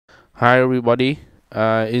Hi everybody.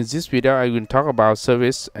 In this video, I will talk about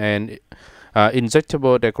service and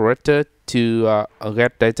injectable decorator to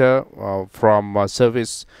get data from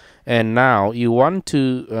service. And now you want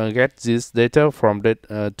to get this data from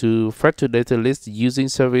to fetch to data list using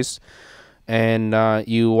service, and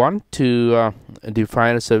you want to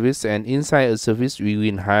define a service. And inside a service, we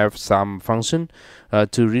will have some function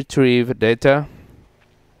to retrieve data.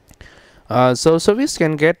 So service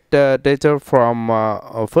can get data from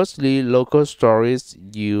firstly local storage.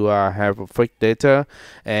 You have fake data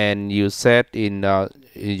and you set in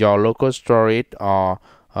your local storage or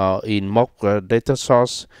in mock data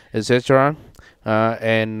source, etc.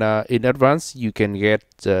 And in advance you can get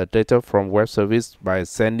data from web service by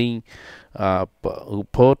sending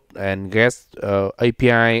port and get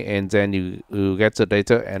API, and then you get the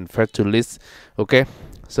data and fetch to list. Okay,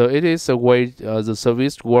 so it is a way the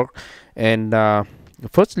service work. And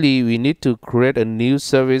firstly we need to create a new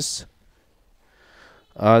service.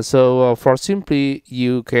 For simply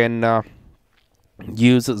you can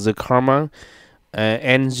use the command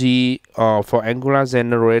ng for Angular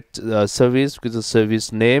generate service with the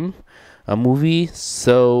service name a movie.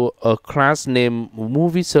 So a class name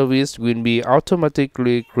movie service will be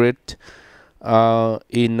automatically created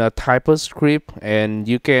in a TypeScript, and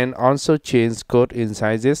you can also change code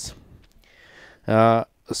inside this.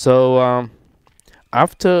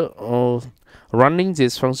 After running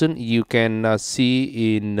this function, you can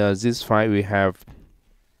see in this file we have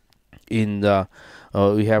the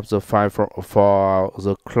file for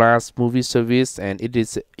the class movie service, and it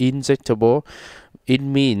is injectable. It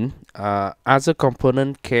means other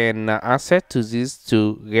component can access to this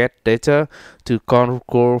to get data, to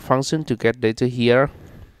call function to get data here.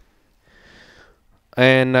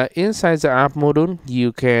 And inside the app module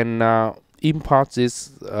you can import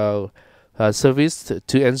this service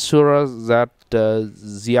to ensure that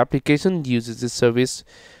the application uses this service.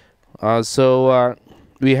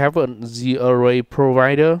 We have the array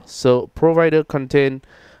provider. So provider contain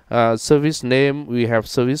service name. We have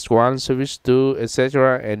service 1, service 2,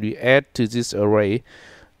 etc., and we add to this array.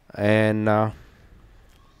 And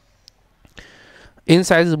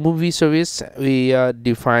inside the movie service we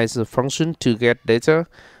define the function to get data.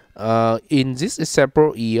 In this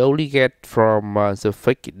example, you only get from the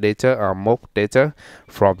fake data or mock data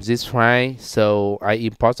from this file. So I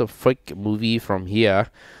import a fake movie from here,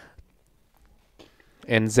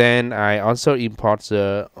 and then I also import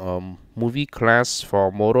the movie class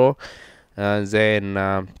for model.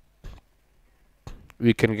 Then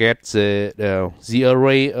we can get the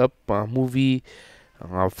array of movie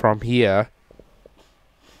from here.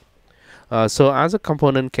 So other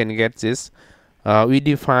component can get this. We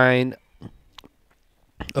define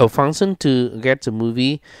a function to get the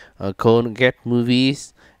movie called get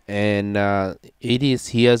movies, and it is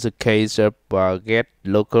here the case of get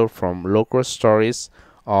local from local storage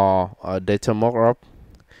or data markup.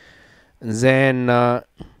 Then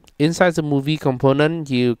inside the movie component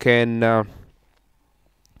you can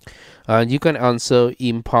also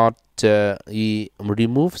import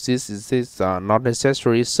remove this is not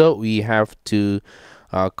necessary, so we have to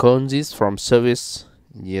call this from service.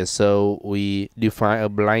 Yes, so we define a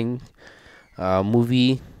blank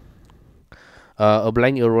movie, a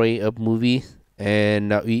blank array of movie,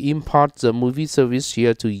 and we import the movie service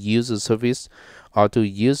here to use the service or to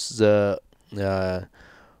use the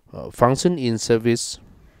function in service.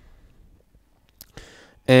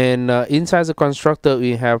 And inside the constructor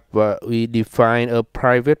we have we define a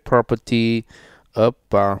private property of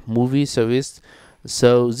movie service.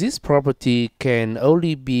 So this property can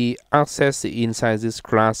only be accessed inside this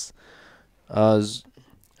class.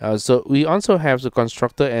 So we also have the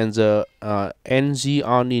constructor and the ng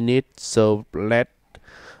on in it. So let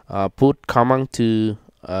put command to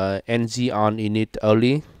ng on in it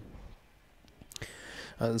only.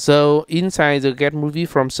 So inside the get movie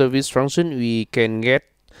from service function we can get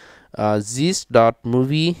this dot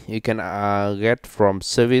movie. You can get from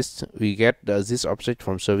service. We get this object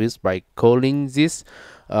from service by calling this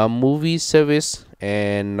movie service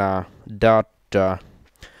and dot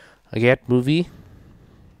get movie.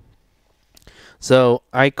 So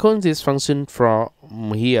I call this function from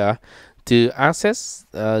here to access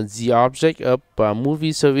the object of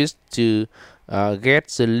movie service to get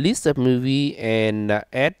the list of movie and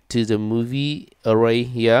add to the movie array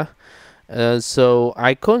here. So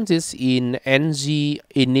I call this in ng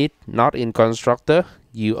init, not in constructor.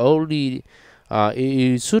 You only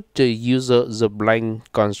you should use the blank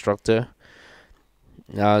constructor.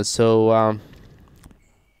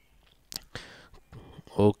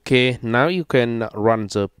 Okay, now you can run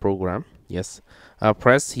the program. Yes,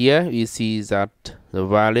 press here. You see that the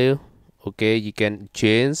value Okay, you can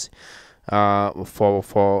change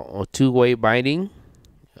for two-way binding.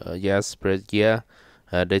 Yes, press here,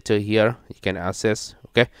 data here, you can access.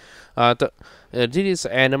 Okay, this is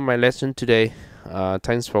the end of my lesson today.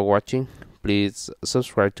 Thanks for watching. Please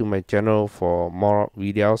subscribe to my channel for more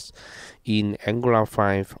videos in Angular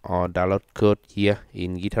 5 or download code here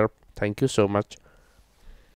in GitHub. Thank you so much.